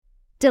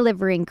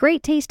Delivering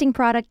great tasting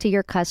product to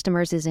your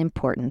customers is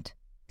important.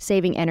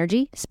 Saving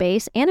energy,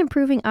 space, and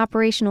improving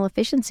operational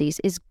efficiencies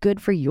is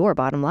good for your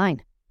bottom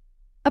line.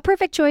 A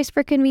perfect choice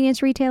for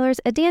convenience retailers,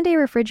 Adande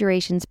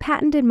Refrigeration's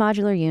patented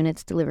modular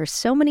units deliver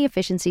so many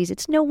efficiencies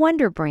it's no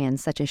wonder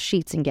brands such as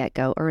Sheetz and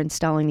GetGo are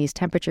installing these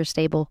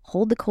temperature-stable,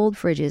 hold-to-cold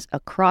fridges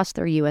across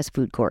their U.S.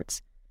 food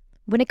courts.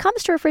 When it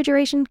comes to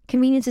refrigeration,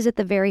 convenience is at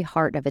the very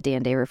heart of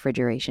Adande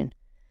Refrigeration.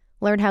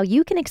 Learn how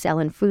you can excel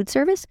in food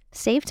service,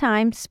 save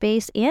time,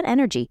 space, and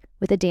energy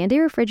with Adande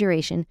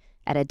Refrigeration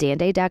at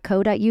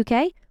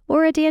adande.co.uk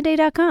or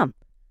adande.com.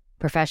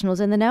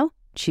 Professionals in the know,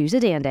 choose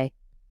Adande.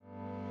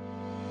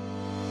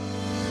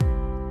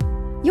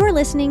 You're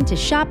listening to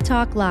Shop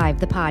Talk Live,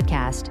 the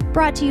podcast,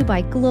 brought to you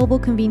by Global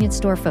Convenience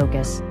Store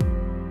Focus.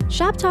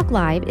 Shop Talk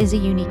Live is a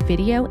unique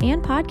video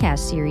and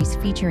podcast series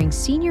featuring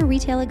senior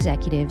retail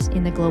executives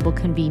in the global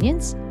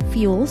convenience,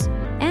 fuels,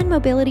 and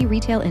mobility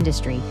retail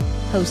industry,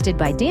 hosted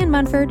by Dan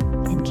Munford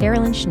and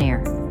Carolyn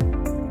Schneer.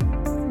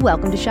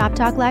 Welcome to Shop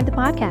Talk Live, the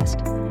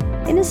podcast.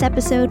 In this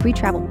episode, we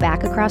travel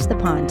back across the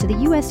pond to the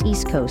U.S.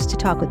 East Coast to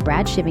talk with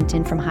Brad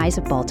Shivington from High's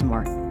of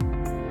Baltimore.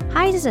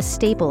 High's is a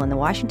staple in the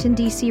Washington,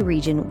 D.C.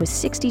 region with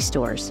 60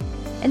 stores,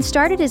 and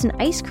started as an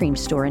ice cream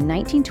store in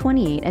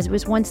 1928 as it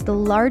was once the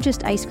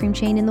largest ice cream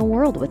chain in the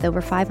world with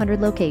over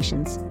 500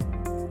 locations.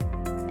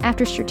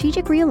 After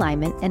strategic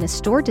realignment and a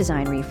store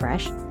design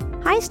refresh,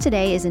 High's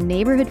today is a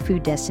neighborhood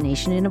food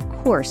destination and of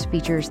course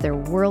features their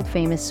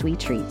world-famous sweet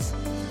treats.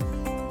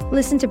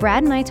 Listen to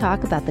Brad and I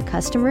talk about the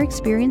customer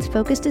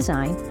experience-focused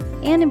design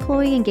and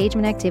employee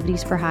engagement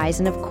activities for High's,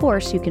 and of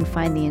course you can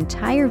find the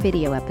entire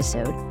video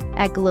episode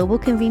at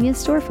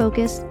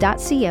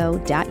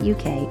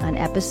globalconveniencestoreFocus.co.uk on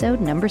episode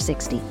number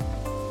 60.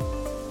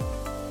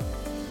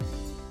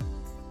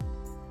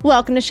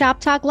 Welcome to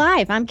Shop Talk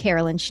Live. I'm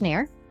Carolyn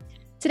Schneer.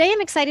 Today I'm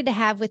excited to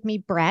have with me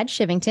Brad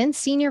Shivington,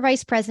 Senior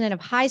Vice President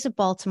of High's of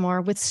Baltimore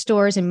with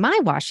stores in my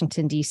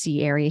Washington,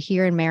 D.C. area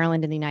here in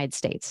Maryland in the United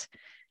States.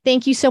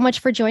 Thank you so much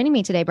for joining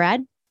me today,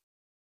 Brad.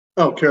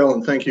 Oh,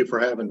 Carolyn, thank you for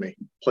having me.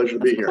 Pleasure to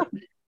be here.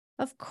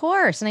 Of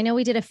course. And I know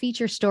we did a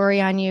feature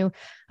story on you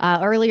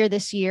earlier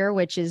this year,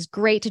 which is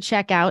great to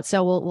check out.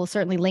 So we'll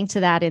certainly link to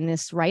that in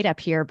this write-up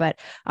here, but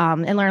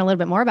and learn a little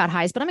bit more about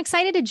High's. But I'm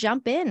excited to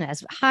jump in,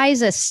 as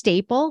High's a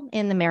staple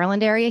in the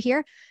Maryland area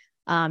here,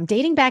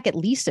 dating back at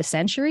least a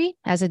century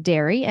as a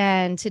dairy,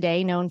 and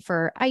today known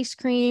for ice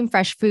cream,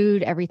 fresh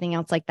food, everything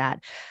else like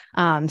that.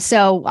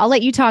 So I'll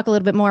let you talk a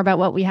little bit more about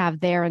what we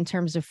have there in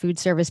terms of food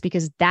service,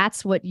 because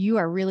that's what you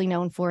are really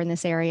known for in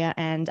this area.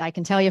 And I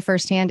can tell you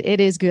firsthand, it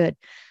is good.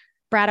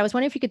 Brad, I was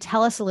wondering if you could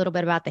tell us a little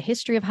bit about the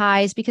history of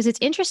High's, because it's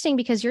interesting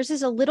because yours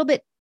is a little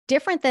bit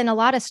different than a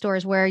lot of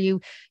stores where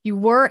you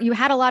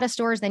had a lot of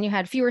stores, then you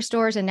had fewer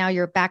stores, and now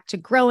you're back to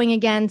growing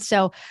again.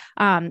 So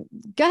go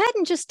ahead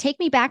and just take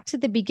me back to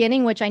the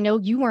beginning, which I know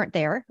you weren't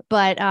there,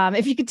 but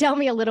if you could tell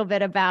me a little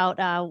bit about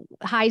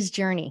High's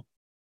journey.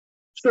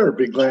 Sure,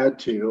 be glad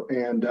to.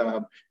 And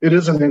it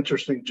is an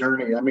interesting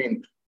journey. I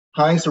mean,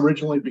 High's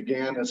originally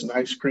began as an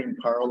ice cream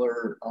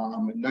parlor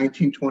in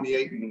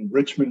 1928 in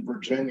Richmond,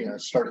 Virginia,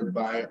 started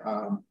by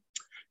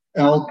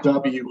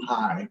L.W.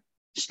 High,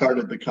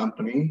 started the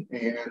company,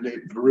 and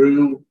it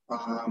grew,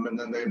 and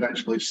then they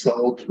eventually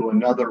sold to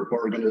another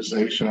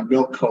organization, a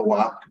milk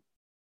co-op,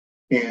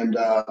 and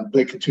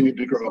they continued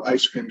to grow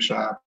ice cream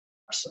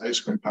shops, ice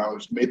cream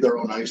parlors, made their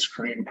own ice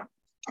cream.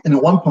 And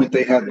at one point,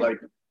 they had like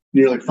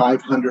nearly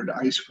 500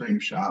 ice cream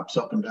shops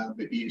up and down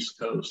the East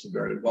Coast, a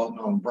very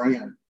well-known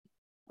brand.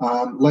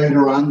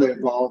 Later on, they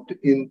evolved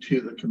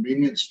into the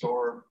convenience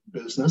store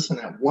business. And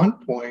at one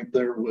point,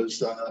 there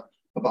was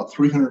about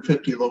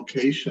 350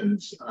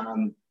 locations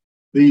on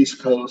the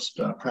East Coast,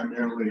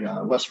 primarily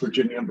West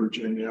Virginia,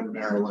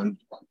 Maryland,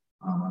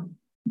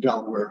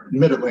 Delaware,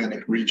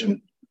 Mid-Atlantic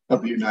region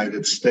of the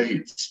United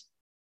States.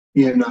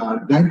 In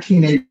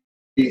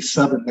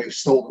 1987, they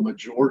sold the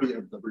majority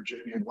of the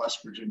Virginia and West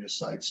Virginia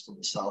sites to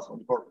the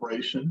Southland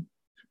Corporation.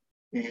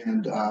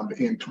 And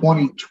in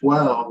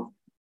 2012,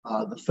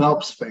 the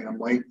Phelps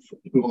family,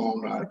 who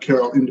own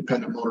Carroll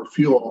Independent Motor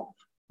Fuel,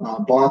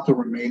 bought the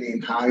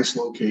remaining High's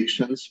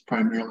locations,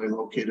 primarily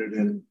located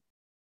in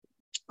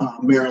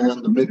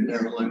Maryland, the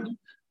Mid-Maryland,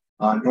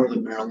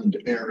 Northern Maryland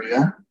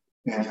area.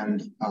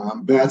 And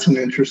that's an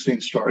interesting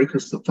story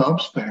because the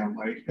Phelps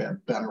family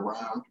had been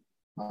around.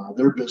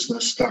 Their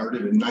business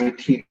started in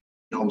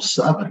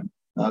 1907.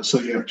 So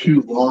you have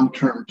two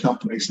long-term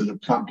companies that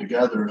have come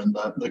together, and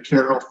the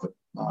Carroll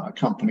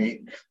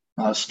company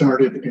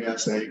started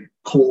as a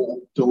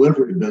coal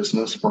delivery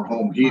business for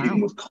home heating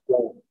with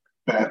coal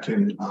back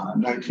in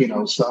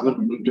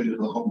 1907, moved into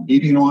the home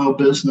heating oil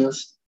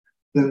business.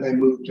 Then they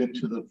moved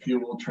into the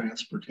fuel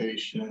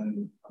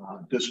transportation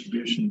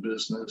distribution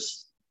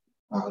business.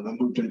 They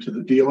moved into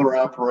the dealer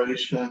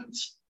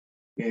operations.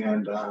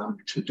 And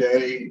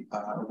today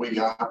we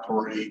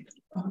operate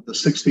the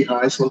 60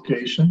 High's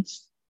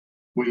locations.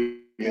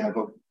 We have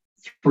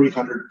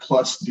 300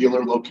 plus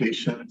dealer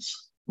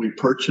locations. We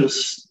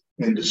purchase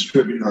and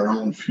distribute our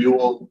own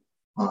fuel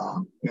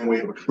And we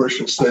have a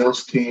commercial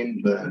sales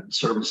team that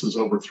services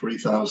over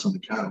 3,000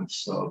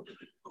 accounts. So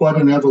quite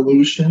an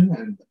evolution.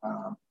 And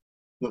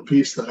the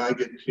piece that I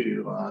get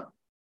to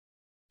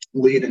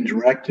lead and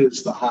direct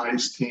is the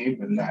Highs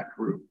team and that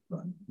group.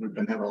 We've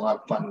been having a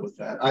lot of fun with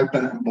that. I've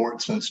been on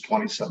board since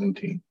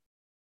 2017.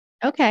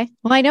 Okay.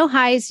 Well, I know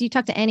Highs. You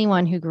talk to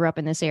anyone who grew up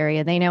in this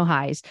area, they know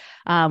Highs,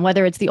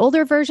 whether it's the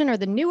older version or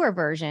the newer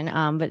version,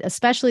 but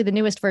especially the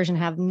newest version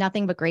have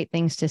nothing but great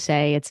things to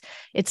say.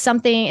 It's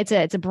something. It's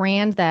a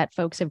brand that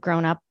folks have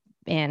grown up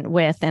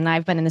with, and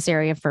I've been in this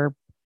area for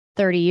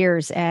 30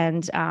 years.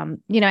 And,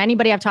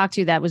 anybody I've talked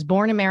to that was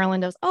born in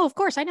Maryland goes, oh, of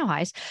course I know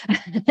Highs.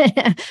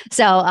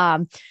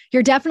 So,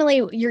 you're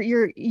definitely,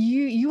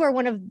 you are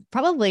one of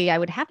probably, I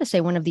would have to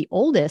say one of the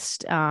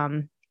oldest,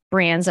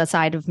 brands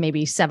outside of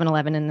maybe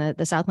 7-Eleven and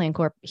the Southland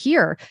Corp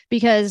here,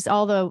 because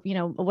although,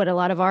 what a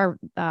lot of our,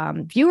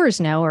 viewers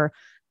know are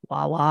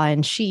Wawa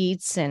and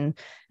Sheets and,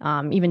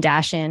 even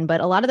Dash In, but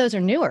a lot of those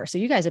are newer. So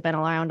you guys have been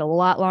around a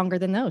lot longer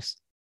than those.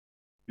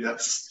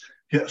 Yes,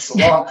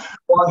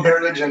 long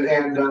heritage, and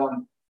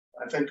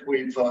I think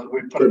we've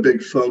put a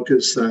big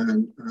focus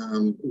on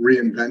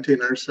reinventing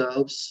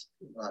ourselves,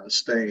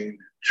 staying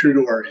true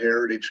to our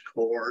heritage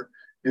core,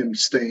 and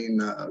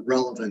staying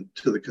relevant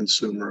to the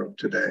consumer of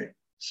today.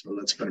 So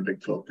that's been a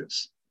big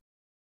focus.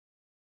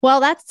 Well,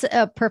 that's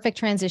a perfect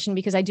transition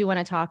because I do want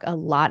to talk a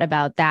lot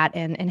about that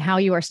and how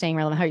you are staying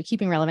relevant, how you're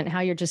keeping relevant,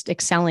 how you're just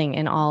excelling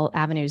in all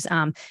avenues.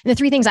 And the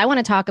three things I want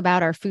to talk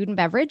about are food and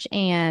beverage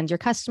and your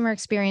customer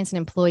experience and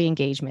employee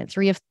engagement.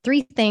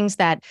 Three things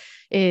that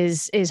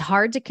is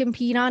hard to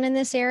compete on in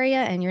this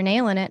area, and you're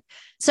nailing it.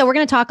 So we're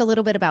going to talk a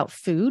little bit about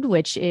food,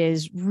 which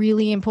is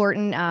really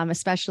important,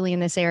 especially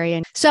in this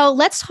area. So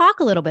let's talk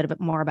a little bit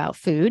more about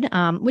food.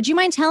 Would you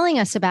mind telling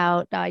us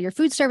about your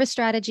food service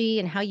strategy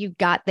and how you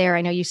got there?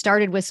 I know you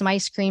started with some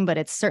ice cream, but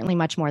it's certainly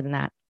much more than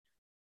that.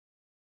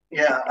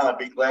 Yeah, I'd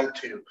be glad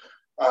to.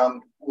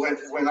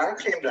 When I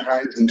came to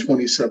Heinz in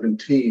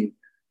 2017,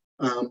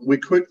 we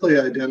quickly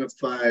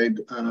identified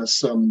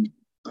some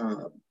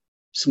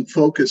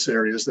focus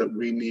areas that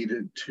we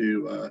needed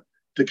to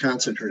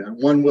concentrate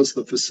on. One was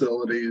the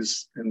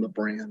facilities and the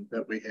brand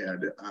that we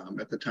had.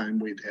 At the time,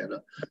 we'd had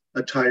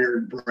a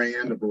tired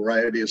brand, a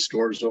variety of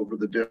stores over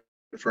the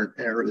different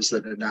eras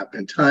that had not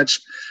been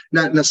touched,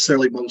 not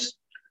necessarily most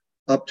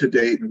up to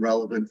date and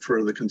relevant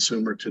for the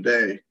consumer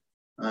today.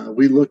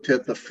 We looked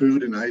at the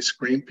food and ice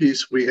cream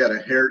piece. We had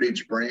a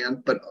heritage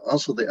brand, but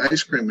also the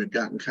ice cream had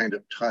gotten kind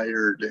of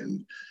tired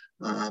and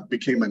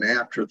became an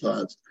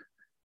afterthought.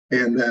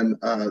 And then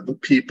the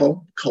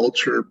people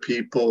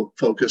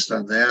focused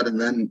on that, and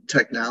then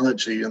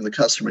technology and the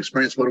customer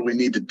experience. What do we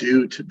need to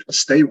do to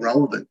stay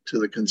relevant to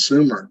the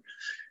consumer?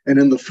 And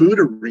in the food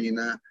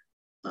arena,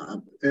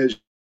 as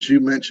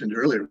you mentioned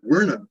earlier,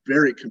 we're in a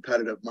very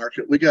competitive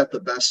market. We got the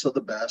best of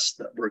the best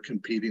that we're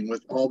competing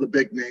with, all the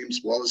big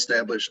names,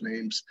 well-established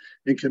names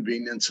in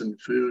convenience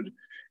and food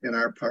in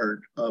our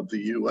part of the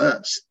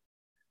U.S.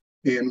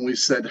 And we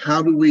said,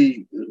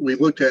 we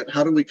looked at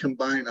how do we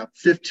combine a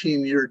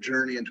 15-year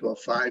journey into a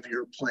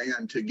 5-year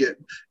plan to get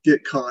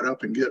caught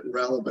up and get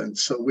relevant.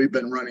 So we've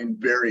been running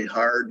very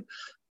hard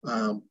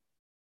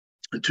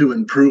to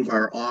improve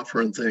our offer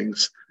and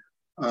things.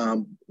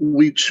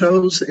 We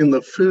chose in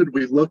the food,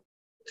 we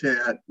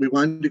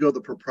wanted to go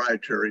the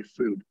proprietary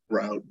food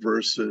route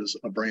versus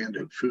a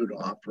branded food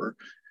offer.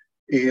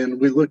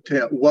 And we looked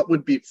at what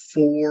would be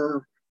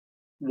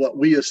what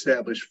we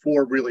established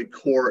 4 really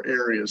core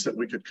areas that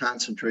we could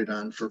concentrate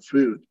on for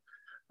food.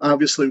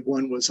 Obviously,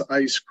 one was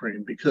ice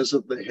cream because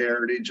of the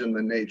heritage and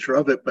the nature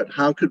of it, but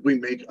how could we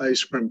make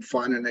ice cream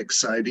fun and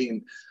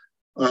exciting,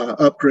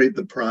 upgrade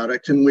the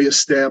product? And we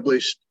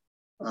established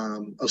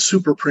a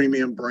super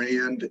premium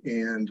brand,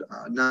 and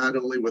not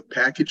only with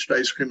packaged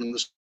ice cream in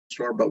the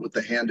store, but with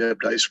the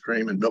hand-dipped ice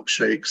cream and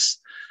milkshakes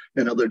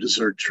and other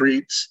dessert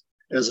treats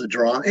as a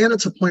draw. And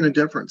it's a point of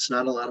difference.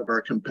 Not a lot of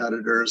our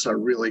competitors are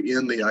really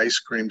in the ice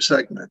cream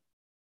segment.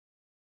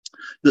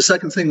 The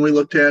second thing we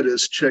looked at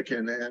is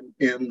chicken. And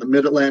in the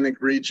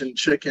Mid-Atlantic region,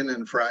 chicken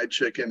and fried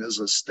chicken is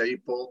a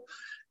staple.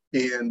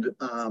 And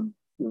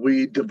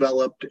we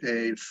developed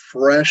a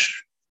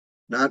fresh,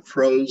 not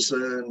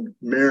frozen,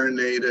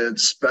 marinated,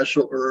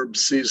 special herb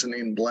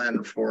seasoning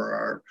blend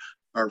for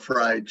our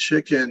fried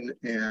chicken.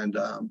 And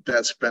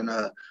that's been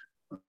a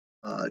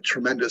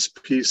tremendous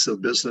piece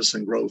of business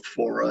and growth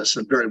for us,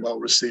 and very well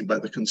received by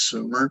the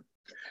consumer.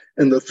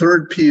 And the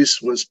third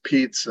piece was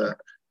pizza.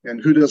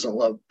 And who doesn't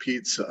love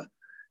pizza?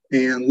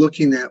 And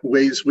looking at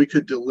ways we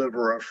could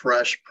deliver a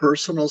fresh,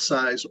 personal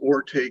size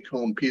or take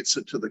home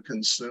pizza to the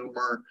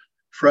consumer,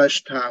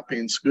 fresh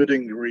toppings, good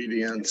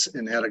ingredients,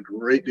 and had a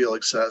great deal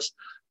of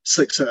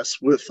success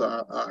with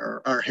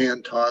our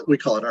hand toss. We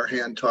call it our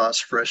hand toss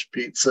fresh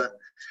pizza.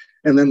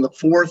 And then the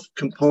fourth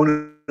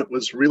component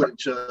was really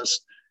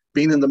just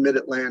being in the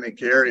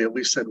Mid-Atlantic area.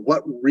 We said,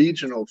 what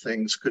regional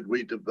things could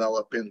we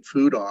develop in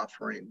food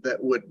offering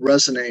that would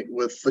resonate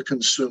with the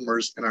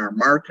consumers in our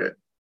market?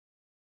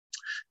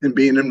 And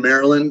being in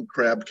Maryland,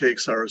 crab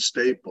cakes are a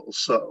staple.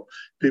 So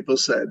people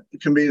said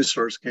convenience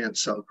stores can't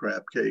sell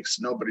crab cakes.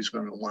 Nobody's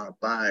going to want to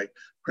buy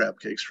crab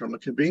cakes from a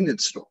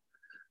convenience store.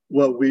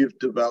 Well, we've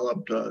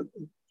developed a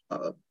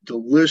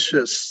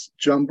delicious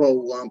jumbo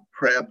lump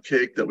crab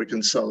cake that we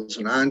can sell as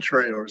an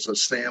entree or as a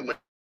sandwich,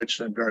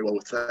 and very well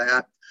with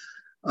that.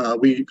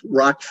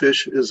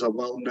 Rockfish is a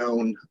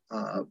well-known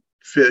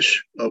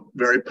fish,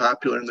 very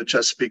popular in the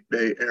Chesapeake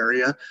Bay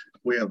area.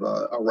 We have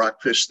a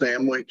rockfish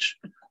sandwich.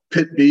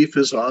 Pit beef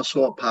is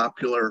also a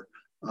popular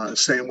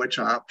sandwich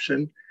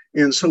option.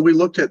 And so we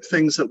looked at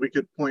things that we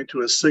could point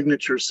to as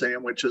signature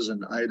sandwiches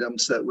and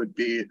items that would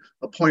be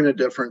a point of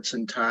difference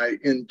and tie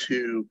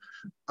into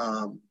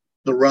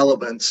the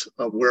relevance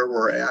of where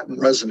we're at and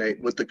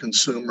resonate with the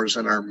consumers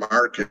in our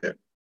market.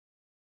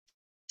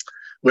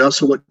 We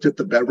also looked at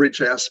the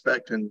beverage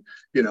aspect and,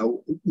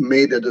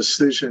 made a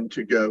decision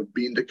to go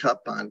bean to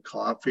cup on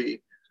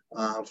coffee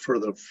for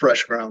the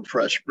fresh ground,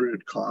 fresh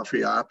brewed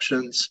coffee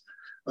options.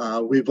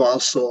 We've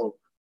also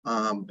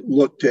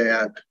looked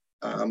at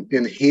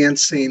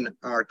enhancing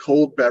our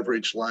cold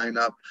beverage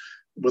lineup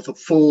with a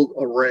full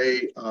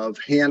array of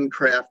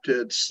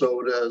handcrafted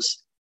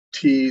sodas,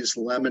 teas,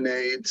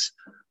 lemonades.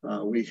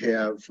 We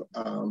have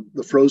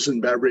the frozen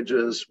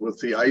beverages with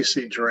the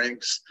icy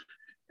drinks.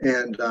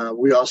 And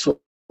we also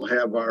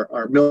have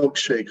our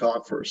milkshake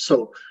offers.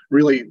 So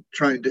really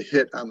trying to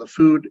hit on the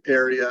food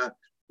area,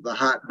 the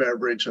hot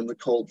beverage, and the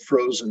cold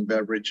frozen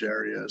beverage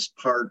area as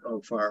part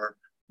of our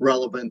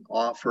relevant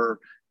offer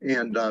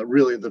and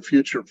really the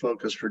future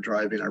focus for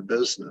driving our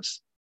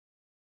business.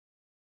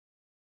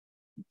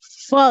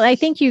 Well, I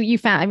think you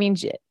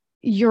found,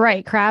 you're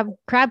right.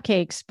 Crab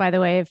cakes, by the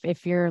way,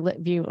 if you're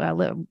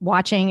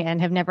watching and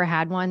have never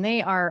had one,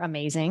 they are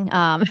amazing.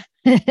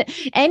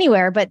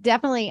 Anywhere, but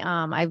definitely,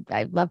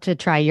 I'd love to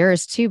try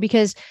yours too,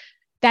 because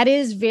that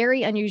is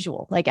very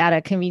unusual, like at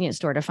a convenience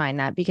store to find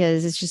that,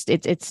 because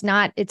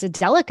it's a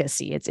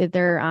delicacy.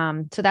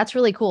 So that's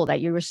really cool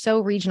that you were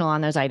so regional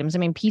on those items.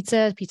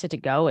 Pizza to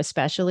go,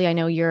 especially. I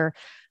know you're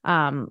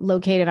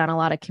located on a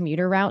lot of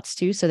commuter routes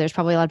too. So there's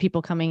probably a lot of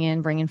people coming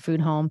in, bringing food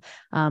home.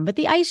 But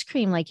the ice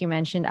cream, like you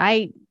mentioned,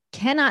 I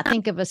cannot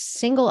think of a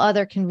single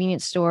other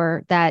convenience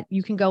store that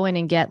you can go in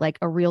and get like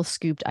a real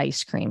scooped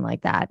ice cream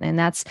like that. And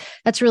that's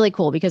really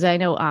cool, because I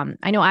know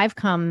I've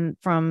come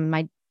from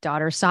my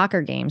daughter's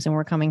soccer games and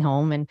we're coming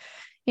home, and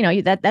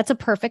that's a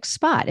perfect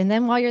spot. And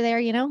then while you're there,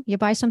 you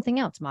buy something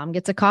else. Mom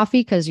gets a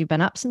coffee because you've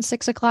been up since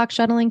 6 o'clock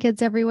shuttling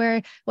kids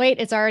everywhere. Wait,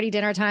 it's already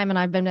dinner time and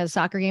I've been to a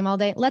soccer game all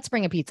day. Let's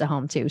bring a pizza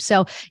home too.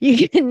 So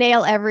you can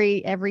nail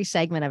every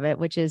segment of it,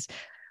 which is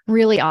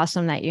really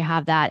awesome that you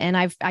have that. And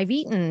I've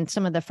eaten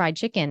some of the fried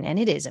chicken and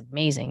it is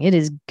amazing. It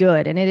is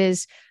good. And it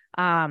is,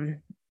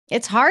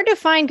 it's hard to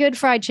find good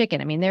fried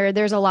chicken.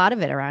 There's a lot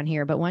of it around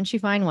here, but once you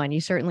find one, you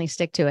certainly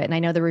stick to it. And I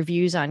know the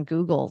reviews on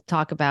Google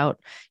talk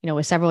about,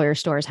 with several of your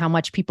stores, how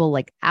much people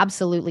like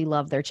absolutely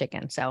love their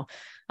chicken. So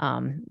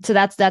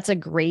that's a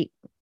great,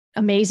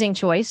 amazing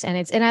choice.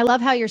 And I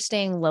love how you're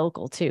staying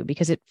local too,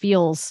 because it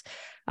feels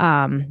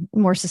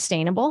more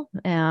sustainable.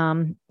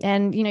 And,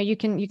 you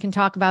can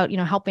talk about,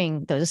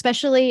 helping those,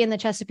 especially in the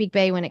Chesapeake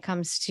Bay when it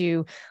comes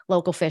to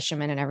local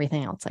fishermen and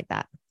everything else like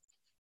that.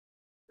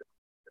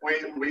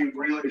 We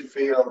really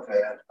feel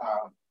that,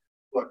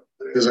 look,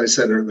 as I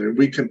said earlier,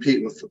 we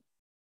compete with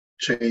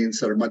chains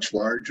that are much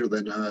larger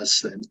than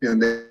us, and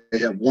they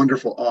have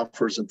wonderful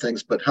offers and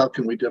things, but how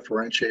can we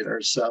differentiate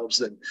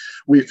ourselves? And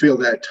we feel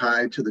that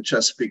tied to the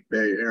Chesapeake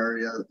Bay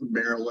area,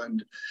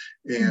 Maryland,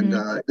 and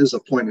is a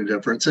point of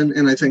difference.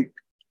 And I think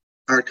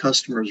our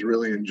customers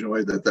really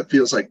enjoy that. That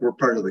feels like we're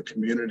part of the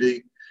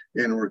community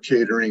and we're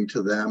catering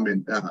to them.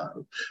 And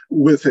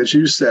as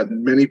you said,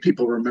 many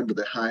people remember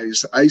the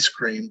High's ice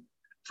cream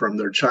from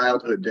their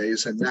childhood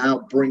days, and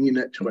now bringing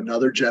it to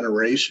another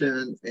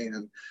generation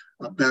and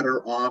a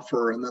better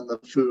offer, and then the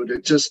food,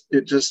 it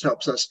just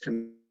helps us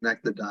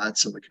connect the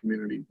dots in the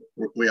community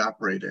we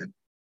operate in.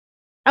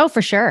 Oh,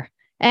 for sure.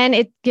 And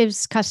it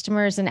gives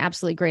customers an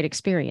absolutely great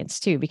experience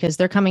too, because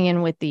they're coming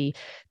in with the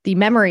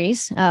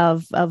memories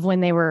of when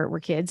they were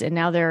kids, and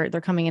now they're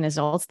coming in as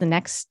adults, the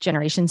next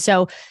generation.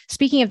 So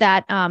speaking of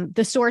that,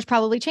 the store's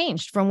probably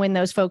changed from when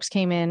those folks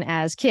came in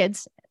as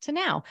kids to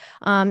now.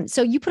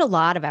 So you put a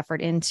lot of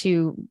effort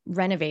into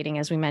renovating,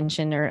 as we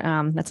mentioned, or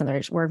that's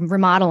another word,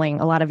 remodeling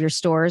a lot of your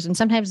stores, and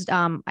sometimes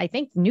I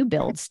think new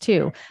builds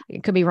too.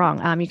 It could be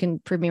wrong. You can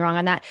prove me wrong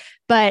on that.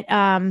 But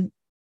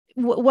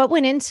what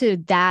went into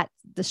that,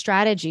 the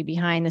strategy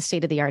behind the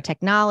state-of-the-art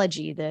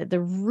technology, the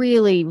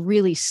really,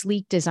 really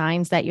sleek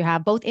designs that you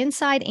have both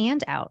inside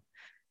and out?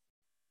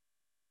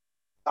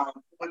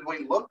 When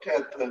we looked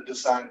at the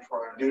design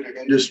for our new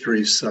to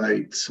industry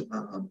sites,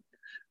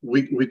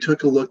 we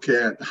took a look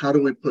at how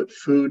do we put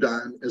food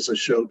on as a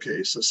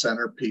showcase, a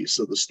centerpiece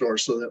of the store,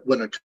 so that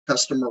when a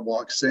customer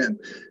walks in,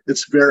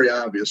 it's very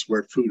obvious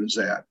where food is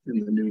at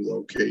in the new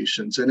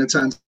locations. And it's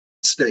on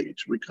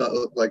stage. We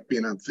call it like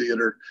being on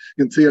theater,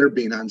 in theater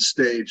being on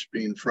stage,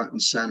 being front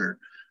and center.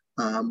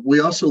 We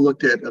also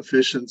looked at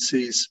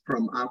efficiencies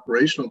from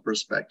operational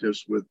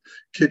perspectives with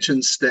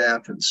kitchen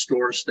staff and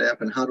store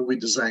staff, and how do we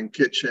design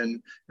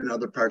kitchen and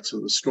other parts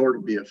of the store to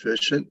be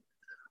efficient.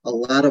 A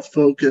lot of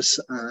focus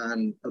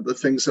on the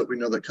things that we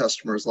know that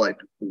customers like: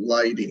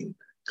 lighting,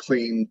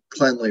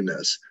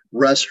 cleanliness,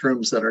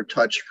 restrooms that are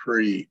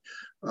touch-free,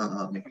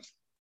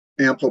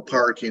 ample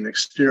parking,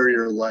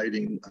 exterior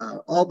lighting,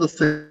 all the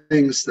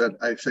things that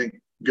I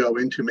think go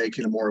into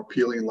making a more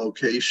appealing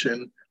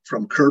location,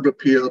 from curb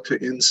appeal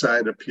to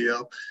inside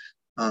appeal.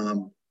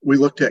 We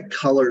looked at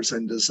colors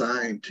and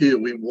design too.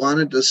 We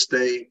wanted to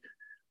stay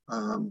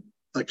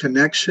a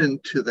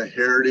connection to the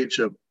heritage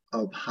of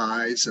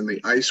Highs and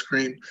the ice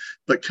cream,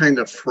 but kind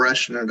of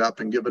freshen it up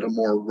and give it a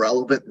more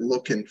relevant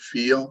look and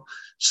feel.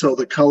 So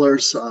the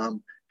colors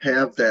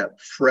have that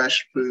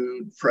fresh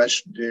food,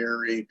 fresh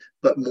dairy,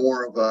 but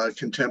more of a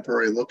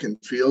contemporary look and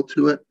feel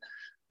to it.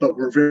 But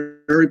we're very,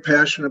 very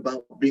passionate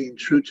about being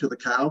true to the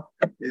cow,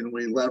 and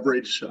we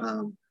leverage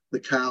the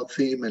cow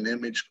theme and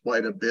image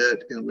quite a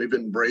bit, and we've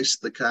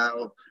embraced the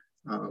cow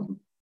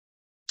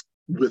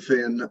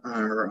within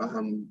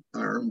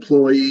our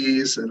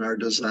employees and our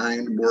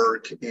design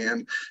work,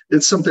 and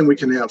it's something we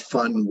can have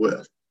fun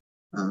with.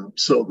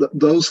 So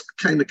those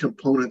kind of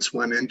components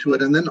went into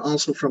it. And then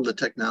also from the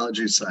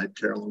technology side,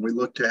 Carolyn, we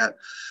looked at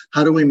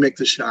how do we make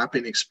the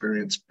shopping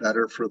experience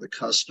better for the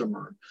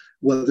customer,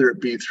 whether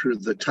it be through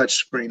the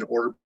touchscreen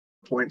order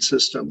point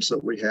systems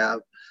that we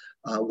have,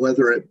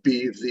 whether it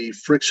be the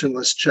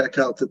frictionless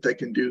checkout that they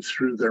can do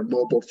through their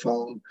mobile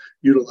phone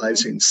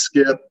utilizing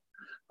Skip,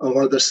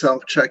 or the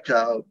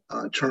self-checkout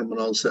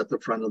terminals at the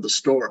front of the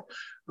store.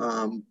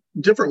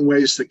 Different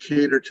ways to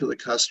cater to the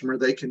customer.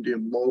 They can do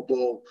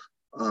mobile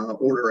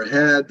order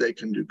ahead, they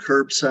can do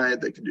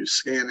curbside, they can do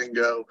scan and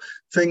go,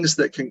 things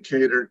that can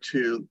cater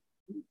to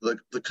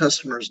the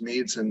customer's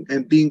needs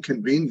and being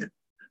convenient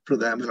for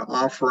them and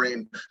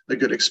offering a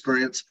good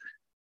experience,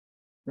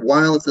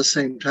 while at the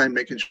same time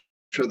making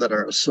sure that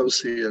our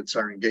associates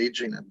are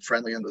engaging and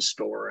friendly in the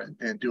store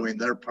and doing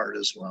their part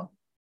as well.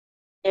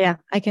 Yeah,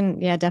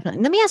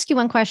 definitely. Let me ask you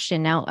one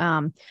question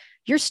now.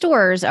 Your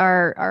stores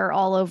are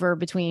all over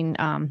between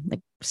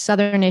like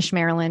southernish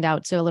Maryland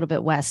out to a little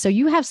bit west. So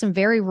you have some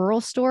very rural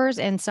stores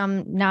and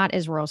some not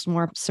as rural, some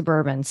more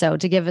suburban. So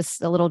to give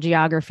us a little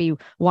geography,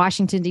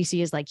 Washington,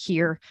 D.C. is like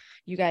here.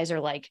 You guys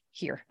are like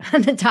here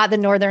on the top, the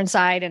northern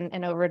side,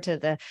 and over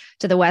to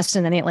the west,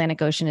 and then the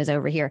Atlantic Ocean is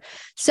over here.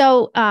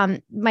 So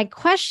my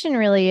question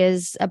really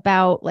is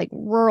about like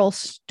rural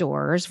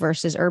stores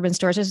versus urban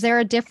stores. Is there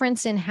a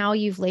difference in how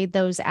you've laid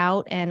those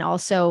out, and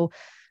also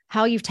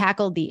how you've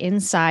tackled the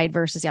inside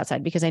versus the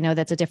outside? Because I know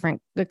that's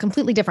a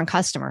completely different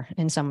customer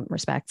in some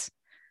respects.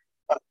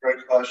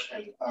 Great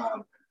question.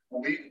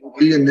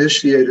 We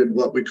initiated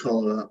what we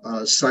call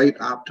a site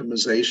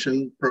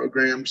optimization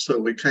program. So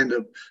we kind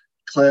of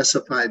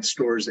classified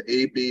stores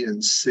A, B,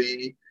 and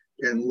C,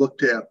 and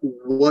looked at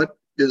what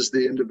is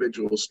the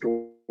individual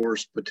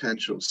store's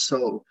potential.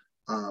 So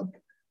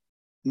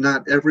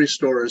not every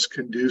store is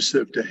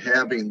conducive to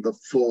having the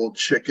full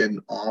chicken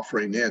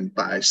offering in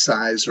by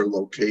size or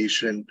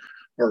location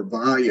or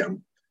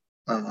volume.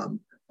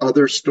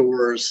 Other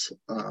stores,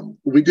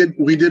 we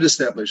did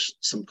establish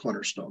some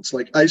cornerstones.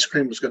 Like ice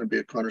cream was going to be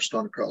a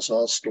cornerstone across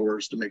all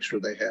stores to make sure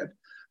they had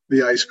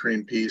the ice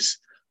cream piece.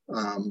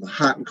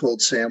 Hot and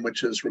cold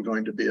sandwiches were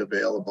going to be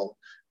available.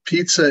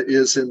 Pizza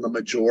is in the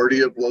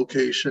majority of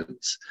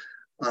locations.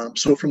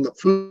 So from the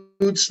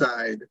food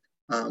side,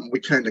 we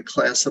kind of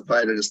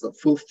classified it as the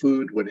full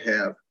food would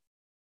have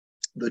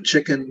the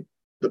chicken,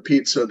 the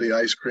pizza, the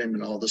ice cream,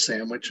 and all the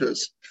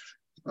sandwiches.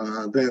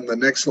 Then the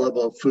next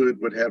level of food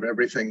would have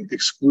everything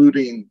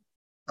excluding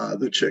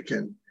the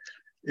chicken.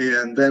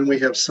 And then we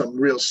have some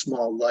real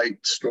small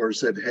light stores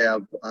that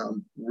have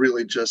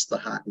really just the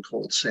hot and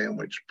cold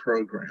sandwich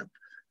program.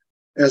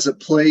 As it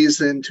plays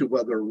into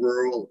whether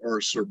rural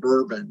or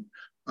suburban,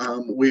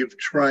 we've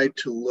tried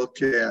to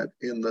look at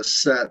in the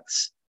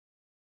sets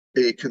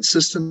a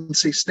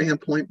consistency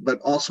standpoint, but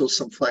also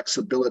some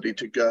flexibility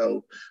to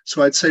go.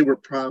 So I'd say we're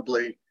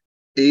probably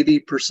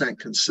 80%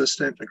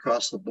 consistent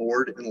across the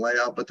board in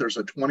layout, but there's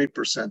a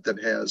 20%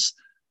 that has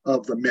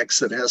of the mix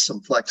that has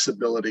some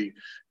flexibility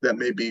that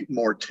may be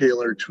more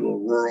tailored to a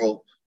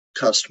rural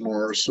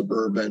customer or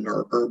suburban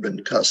or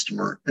urban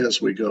customer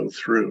as we go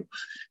through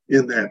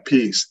in that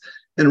piece.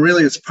 And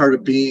really, it's part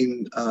of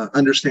being,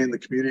 understanding the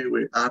community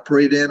we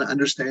operate in,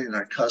 understanding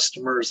our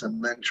customers,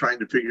 and then trying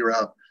to figure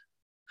out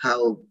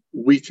how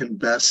we can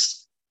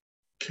best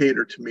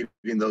cater to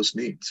meeting those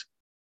needs.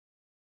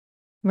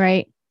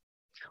 Right.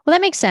 Well,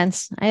 that makes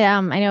sense. I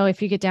know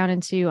if you get down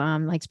into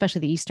like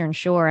especially the Eastern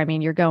Shore, I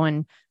mean, you're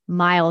going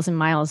miles and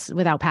miles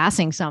without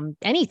passing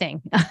anything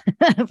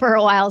for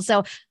a while.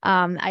 So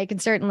I can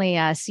certainly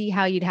see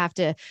how you'd have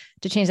to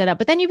change that up.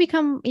 But then you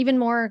become even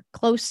more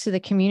close to the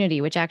community,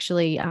 which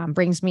actually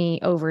brings me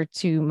over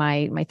to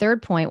my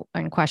third point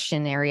and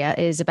question area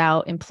is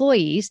about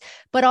employees,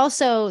 but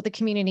also the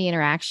community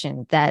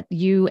interaction that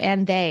you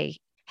and they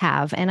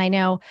have. And I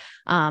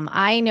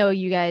know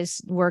you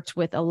guys worked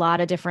with a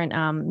lot of different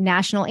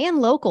national and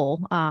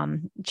local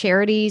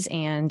charities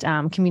and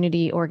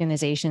community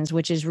organizations,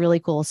 which is really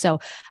cool. So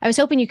I was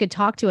hoping you could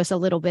talk to us a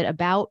little bit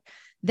about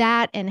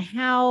that and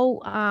how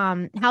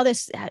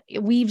this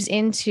weaves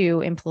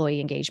into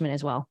employee engagement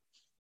as well.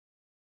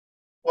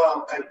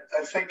 Well,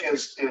 I think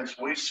as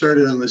we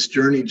started on this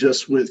journey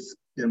just with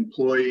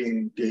employee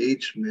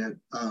engagement,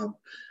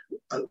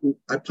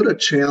 I put a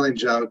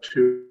challenge out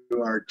to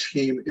our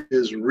team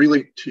is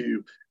really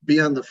to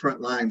be on the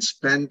front line,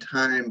 spend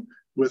time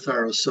with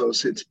our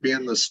associates, be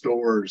in the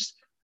stores,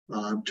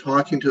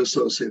 talking to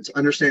associates,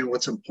 understanding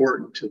what's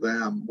important to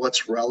them,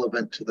 what's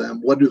relevant to them,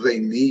 what do they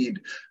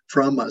need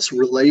from us,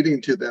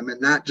 relating to them,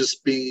 and not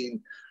just being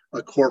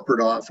a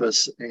corporate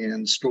office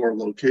and store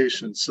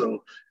location.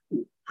 So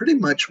pretty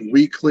much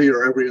weekly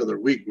or every other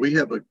week, we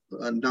have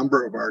a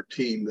number of our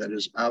team that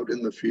is out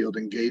in the field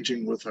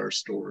engaging with our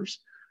stores.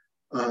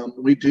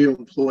 We do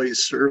employee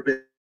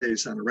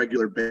surveys on a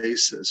regular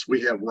basis.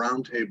 We have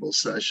roundtable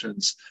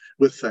sessions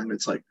with them.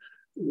 It's like,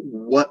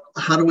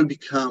 how do we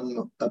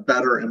become a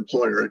better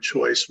employer, a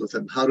choice with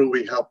them? How do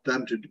we help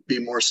them to be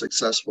more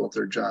successful at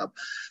their job?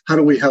 How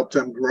do we help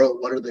them grow?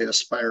 What are they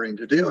aspiring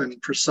to do? And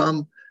for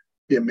some,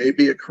 it may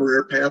be a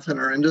career path in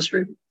our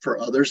industry. For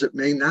others, it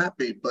may not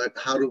be, but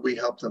how do we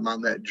help them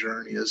on that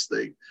journey as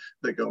they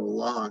go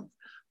along?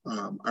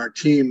 Our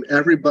team,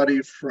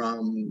 everybody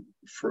from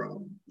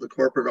the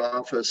corporate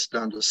office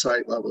down to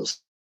site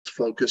levels,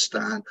 focused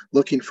on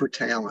looking for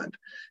talent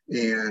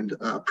and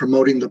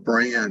promoting the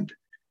brand.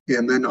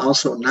 And then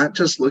also not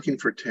just looking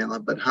for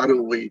talent, but how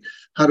do we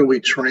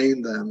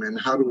train them and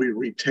how do we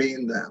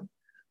retain them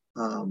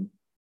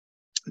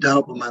to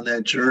help them on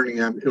that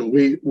journey?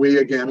 We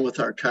again, with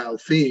our cow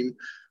theme,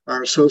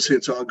 our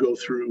associates all go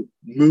through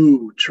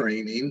moo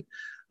training.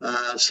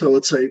 So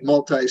it's a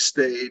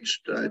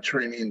multi-staged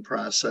training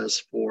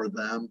process for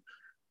them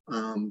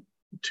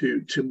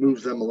to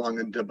move them along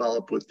and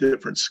develop with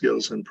different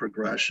skills and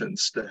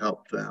progressions to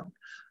help them.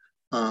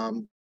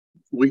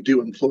 We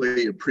do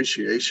Employee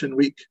Appreciation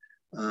Week.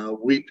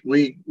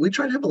 We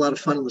try to have a lot of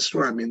fun in the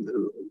store. I mean,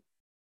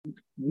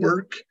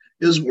 work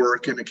is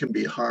work, and it can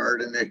be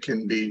hard, and it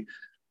can be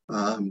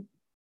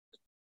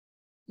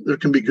there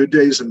can be good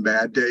days and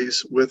bad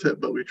days with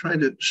it. But we try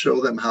to show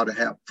them how to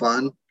have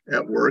fun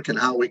at work and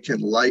how we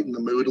can lighten the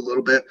mood a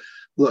little bit.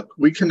 Look,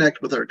 we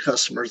connect with our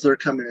customers. They're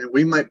coming in.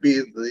 We might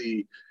be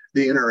the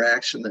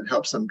interaction that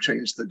helps them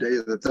change the day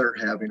that they're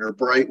having or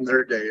brighten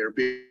their day or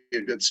be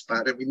a good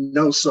spot. And we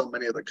know so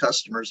many of the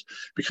customers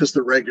because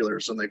they're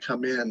regulars and they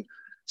come in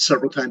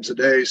several times a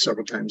day,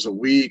 several times a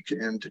week,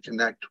 and to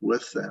connect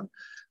with them.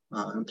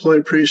 Employee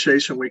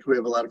Appreciation Week, we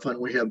have a lot of fun.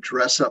 We have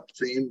dress-up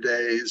theme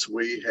days.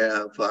 We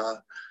have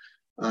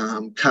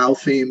cow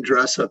theme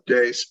dress-up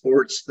day,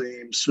 sports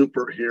theme,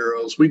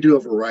 superheroes. We do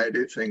a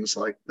variety of things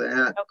like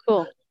that.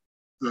 Oh,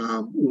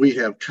 cool. We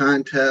have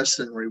contests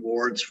and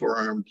rewards for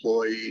our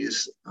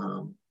employees.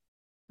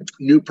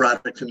 New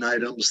product and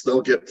items,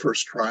 they'll get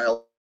first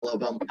trial of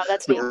them. Oh,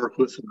 that's we neat. work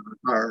with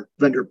our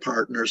vendor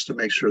partners to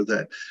make sure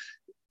that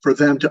for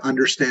them to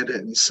understand it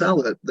and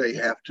sell it, they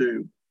have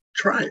to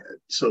try it.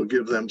 So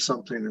give them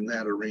something in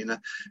that arena.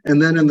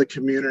 And then in the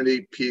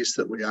community piece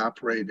that we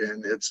operate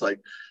in, it's like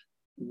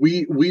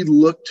we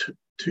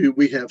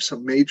have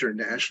some major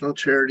national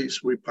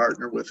charities we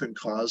partner with in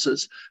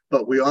causes,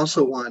 but we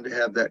also wanted to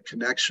have that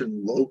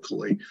connection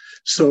locally.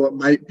 So it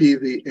might be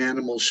the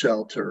animal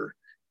shelter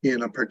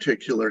in a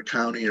particular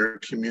county or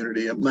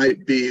community. It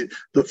might be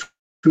the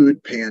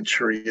food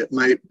pantry. It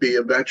might be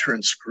a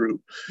veterans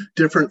group,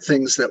 different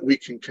things that we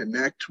can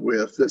connect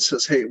with that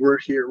says, hey, we're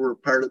here, we're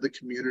part of the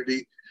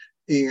community,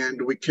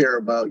 and we care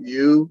about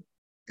you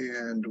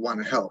and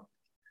want to help.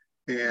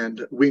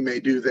 And we may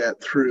do that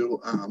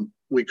through,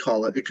 we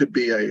call it could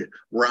be a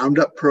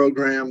roundup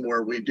program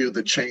where we do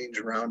the change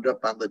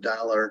roundup on the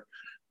dollar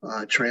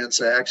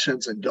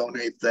transactions and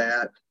donate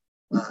that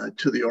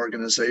to the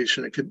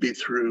organization. It could be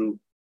through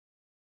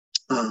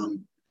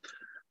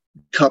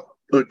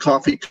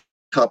coffee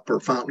cup or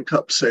fountain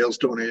cup sales,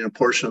 donating a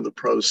portion of the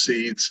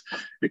proceeds.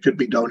 It could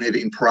be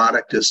donating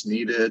product as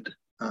needed.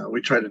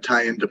 We try to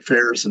tie into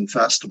fairs and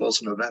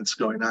festivals and events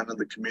going on in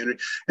the community,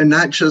 and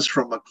not just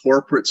from a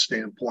corporate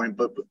standpoint,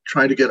 but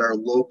try to get our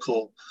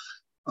local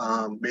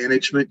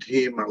management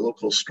team, our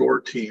local store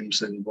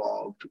teams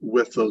involved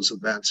with those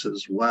events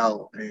as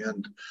well.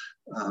 And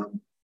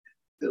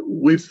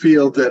we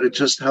feel that it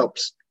just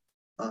helps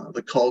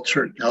the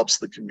culture, it helps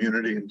the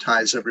community, and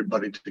ties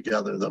everybody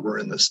together that we're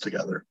in this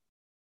together.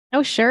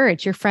 Oh, sure.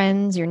 It's your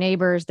friends, your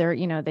neighbors, they're,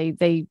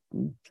 they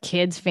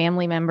kids,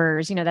 family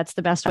members, that's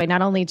the best way,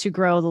 not only to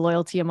grow the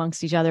loyalty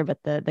amongst each other,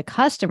 but the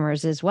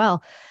customers as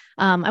well.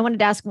 I wanted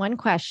to ask one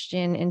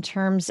question in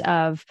terms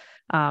of,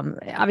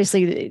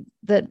 obviously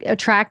the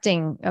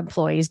attracting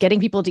employees, getting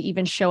people to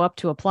even show up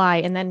to apply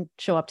and then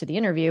show up to the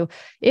interview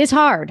is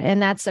hard.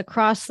 And that's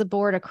across the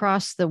board,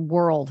 across the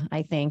world,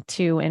 I think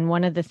too. And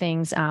one of the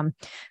things,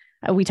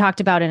 we talked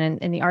about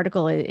in the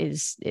article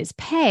is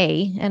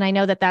pay. And I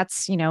know that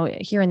that's,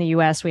 here in the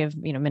US, we have,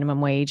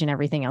 minimum wage and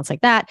everything else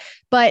like that,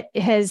 but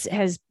has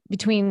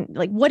between,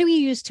 like, what do we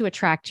use to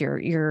attract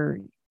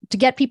to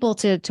get people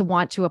to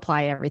want to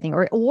apply everything,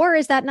 or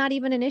is that not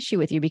even an issue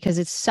with you because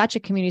it's such a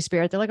community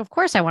spirit? They're like, of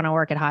course I want to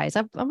work at Highs.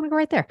 I'm going to go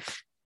right there.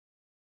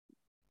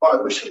 Oh,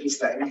 I wish it was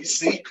that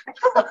easy.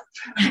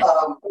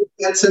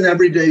 It's an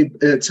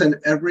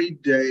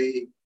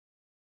everyday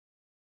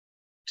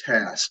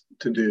task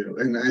to do.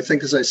 And I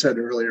think, as I said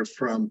earlier,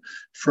 from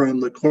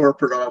the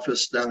corporate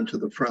office down to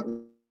the front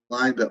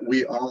line, that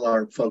we all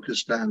are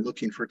focused on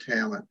looking for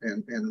talent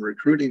and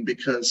recruiting,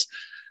 because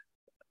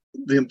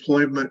the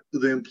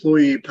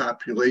employee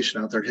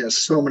population out there has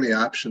so many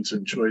options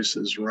and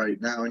choices right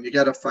now, and you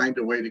got to find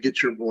a way to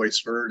get your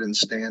voice heard and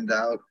stand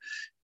out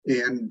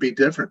and be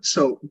different.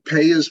 So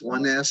pay is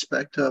one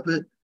aspect of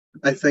it.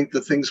 I think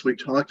the things we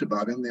talked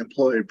about in the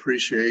employee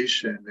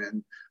appreciation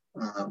and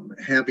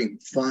having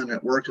fun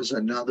at work is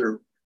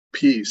another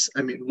piece.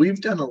 I mean, we've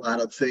done a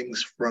lot of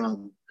things,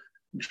 from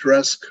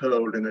dress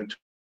code and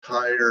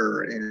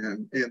attire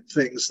and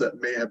things that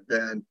may have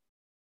been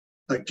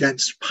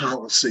against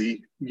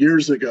policy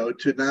years ago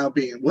to now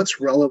being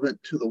what's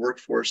relevant to the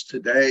workforce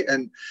today.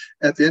 And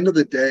at the end of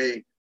the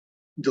day,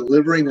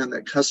 delivering on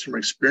that customer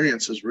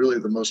experience is really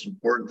the most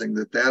important thing,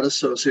 that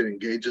associate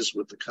engages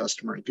with the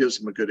customer and gives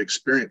them a good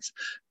experience.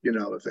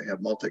 If they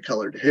have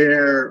multicolored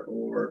hair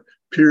or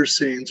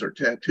piercings or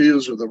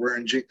tattoos, or they're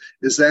wearing jeans,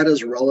 is that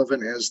as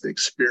relevant as the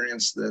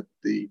experience that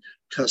the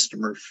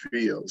customer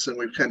feels? And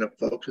we've kind of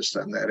focused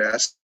on that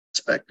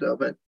aspect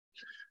of it.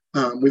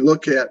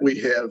 We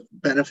have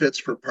benefits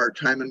for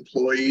part-time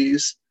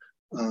employees.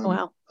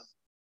 Wow.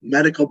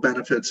 Medical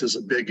benefits is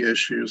a big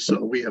issue.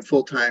 So we have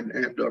full-time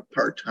and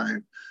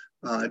part-time,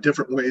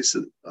 different ways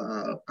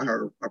that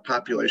our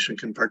population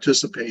can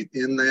participate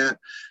in that.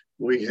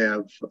 We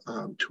have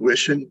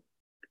tuition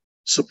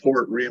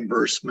support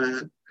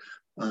reimbursement.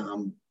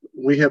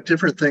 We have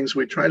different things.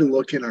 We try to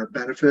look in our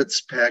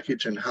benefits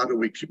package and how do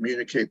we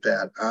communicate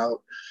that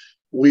out.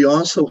 We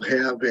also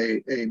have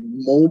a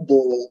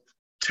mobile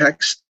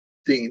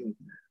texting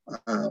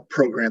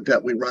program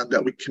that we run,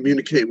 that we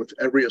communicate with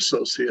every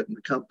associate in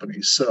the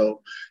company,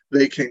 so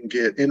they can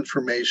get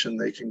information,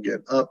 they can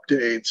get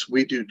updates.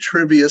 We do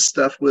trivia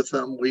stuff with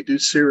them, we do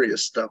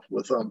serious stuff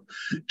with them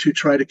to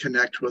try to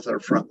connect with our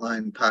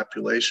frontline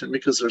population,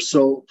 because they're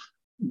so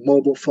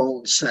mobile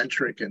phone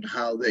centric in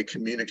how they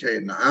communicate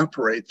and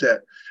operate,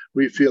 that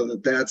we feel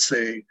that that's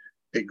a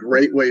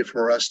great way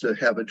for us to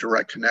have a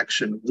direct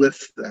connection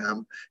with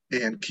them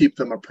and keep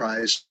them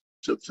apprised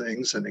of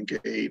things and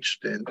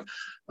engaged. And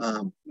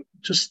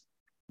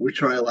we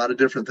try a lot of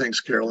different things,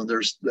 Carol, and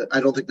I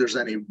don't think there's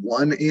any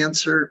one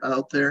answer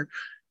out there.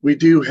 We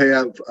do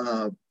have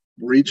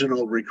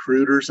regional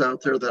recruiters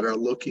out there that are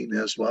looking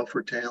as well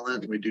for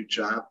talent. We do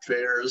job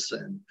fairs,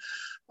 and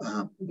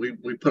we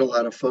put a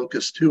lot of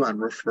focus too on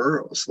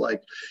referrals.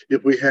 Like,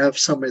 if we have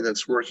somebody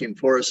that's working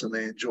for us and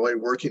they enjoy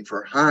working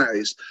for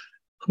Highs,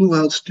 who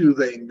else do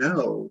they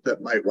know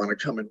that might want to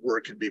come and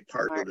work and be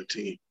part of the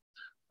team?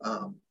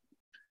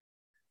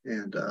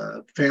 And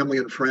family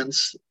and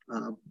friends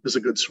is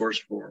a good source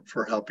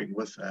for helping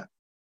with that.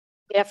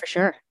 Yeah, for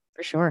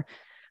sure.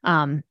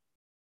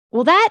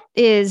 Well, that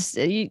is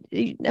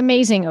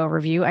amazing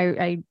overview.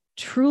 I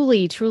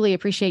truly, truly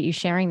appreciate you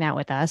sharing that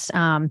with us.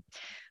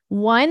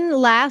 One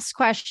last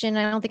question.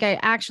 I don't think I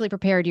actually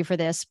prepared you for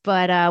this,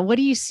 but what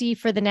do you see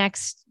for the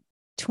next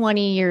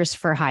 20 years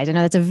for Highs? I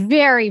know that's a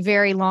very,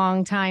 very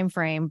long time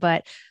frame,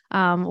 but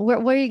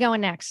where are you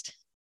going next?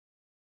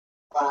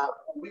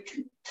 We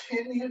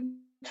continue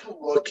to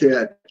look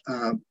at,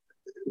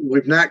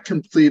 we've not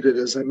completed,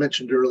 as I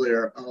mentioned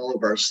earlier, all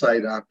of our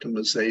site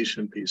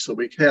optimization piece. So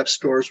we have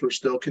stores we're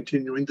still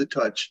continuing to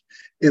touch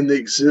in the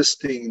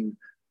existing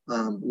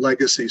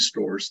legacy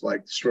stores,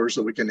 like stores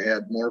that we can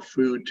add more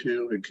food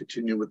to and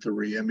continue with the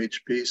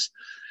reimage piece.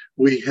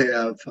 We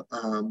have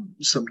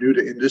some new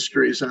to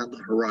industries on the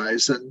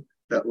horizon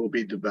that will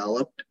be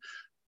developed.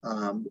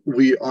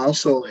 We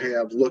also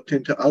have looked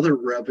into other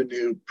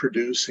revenue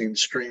producing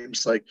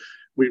streams. Like,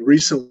 we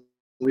recently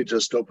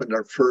just opened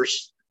our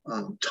first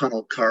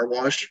tunnel car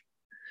wash,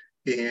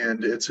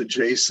 and it's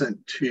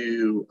adjacent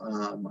to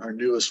our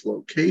newest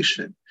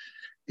location.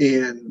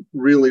 And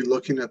really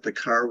looking at the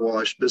car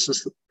wash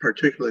business,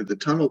 particularly the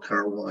tunnel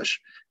car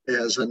wash,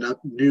 as a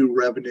new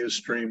revenue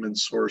stream and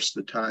source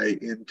to tie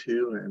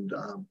into. And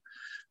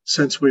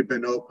since we've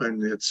been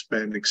open, it's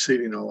been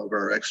exceeding all of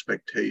our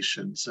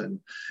expectations. And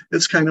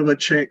it's kind of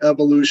a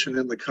evolution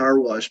in the car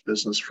wash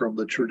business from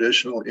the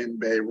traditional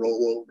in-bay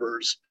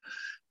rollovers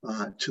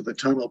to the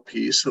tunnel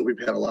piece. So we've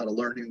had a lot of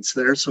learnings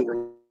there. So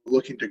we're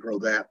looking to grow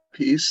that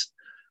piece.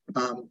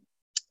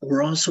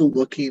 We're also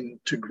looking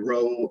to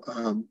grow.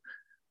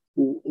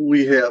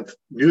 We have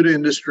new to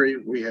industry,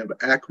 we have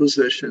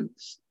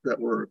acquisitions that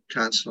we're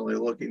constantly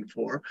looking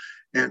for.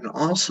 And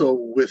also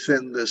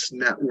within this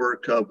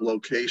network of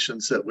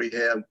locations that we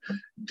have,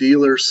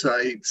 dealer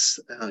sites,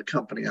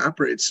 company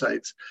operated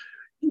sites,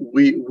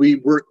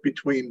 we work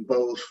between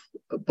both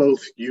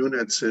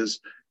units.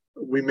 Is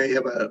we may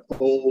have an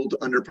old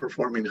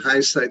underperforming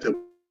Highs site that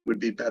would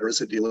be better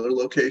as a dealer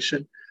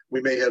location.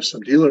 We may have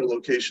some dealer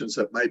locations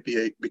that might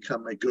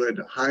become a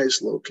good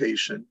Highs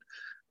location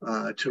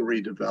to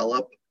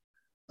redevelop.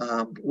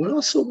 We're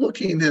also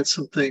looking at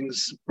some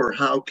things for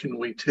how can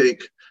we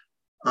take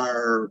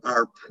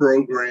our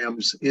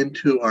programs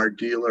into our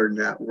dealer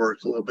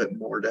network a little bit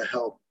more to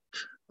help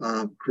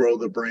grow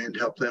the brand,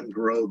 help them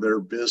grow their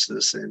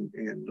business in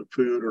the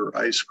food or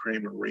ice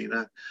cream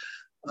arena.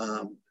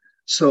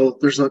 So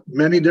there's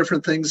many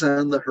different things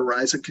on the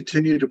horizon.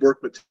 Continue to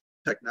work with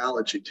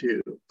technology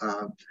too.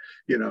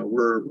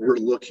 We're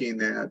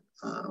looking at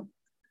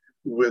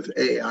with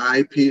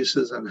AI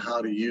pieces on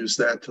how to use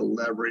that to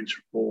leverage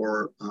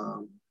for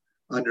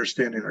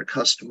understanding our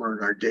customer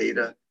and our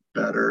data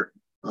better.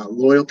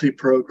 Loyalty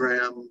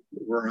program,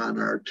 we're on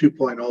our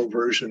 2.0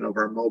 version of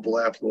our mobile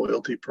app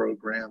loyalty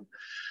program.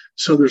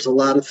 So there's a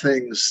lot of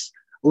things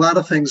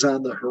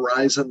on the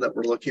horizon that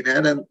we're looking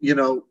at. And,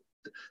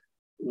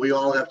 we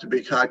all have to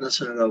be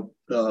cognizant of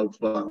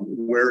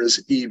where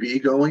is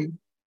EV going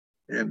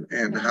and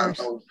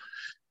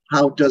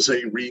how does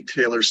a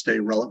retailer stay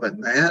relevant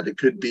in that? It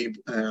could be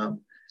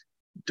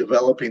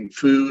developing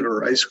food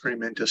or ice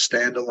cream into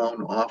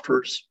standalone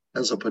offers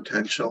as a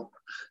potential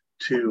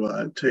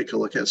to take a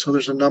look at. So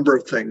there's a number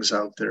of things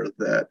out there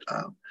that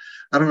I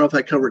don't know if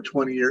I covered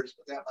 20 years,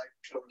 but that might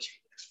cover us for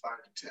the next 5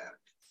 to 10.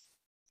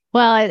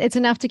 Well, it's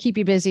enough to keep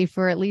you busy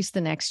for at least the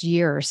next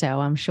year or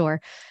so, I'm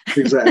sure.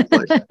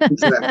 Exactly.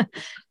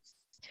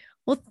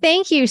 Well,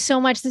 thank you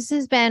so much. This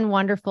has been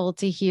wonderful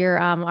to hear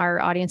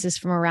our audiences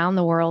from around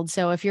the world.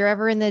 So if you're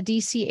ever in the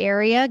DC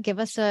area, give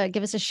us a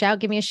shout.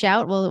 Give me a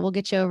shout. We'll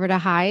get you over to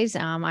Highs.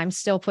 I'm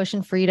still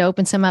pushing for you to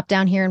open some up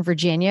down here in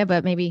Virginia,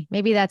 but maybe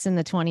that's in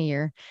the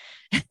 20-year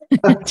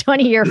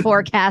 20-year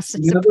forecast.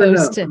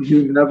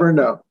 You never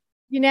know.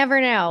 You never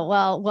know.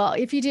 Well,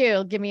 if you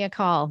do, give me a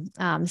call.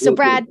 So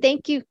Brad,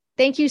 thank you.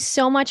 Thank you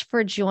so much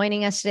for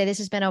joining us today. This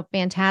has been a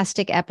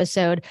fantastic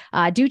episode.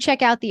 Do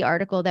check out the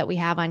article that we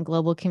have on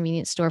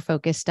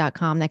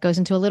globalconvenienceStoreFocus.com that goes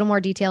into a little more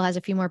detail, has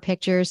a few more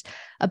pictures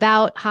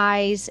about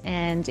Highs.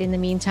 And in the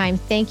meantime,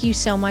 thank you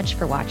so much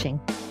for watching.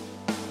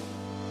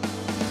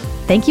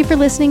 Thank you for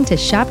listening to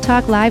Shop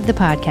Talk Live, the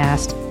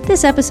podcast.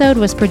 This episode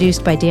was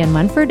produced by Dan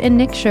Munford and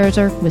Nick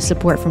Scherzer with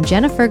support from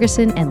Jenna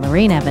Ferguson and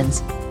Lorraine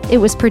Evans. It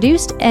was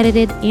produced,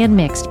 edited, and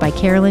mixed by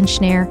Carolyn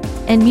Schneer,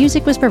 and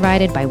music was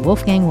provided by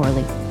Wolfgang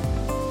Worley.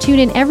 Tune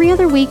in every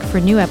other week for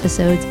new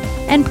episodes,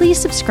 and please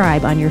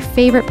subscribe on your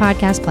favorite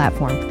podcast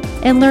platform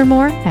and learn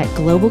more at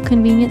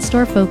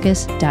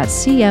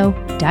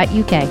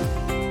globalconvenienceStoreFocus.co.uk.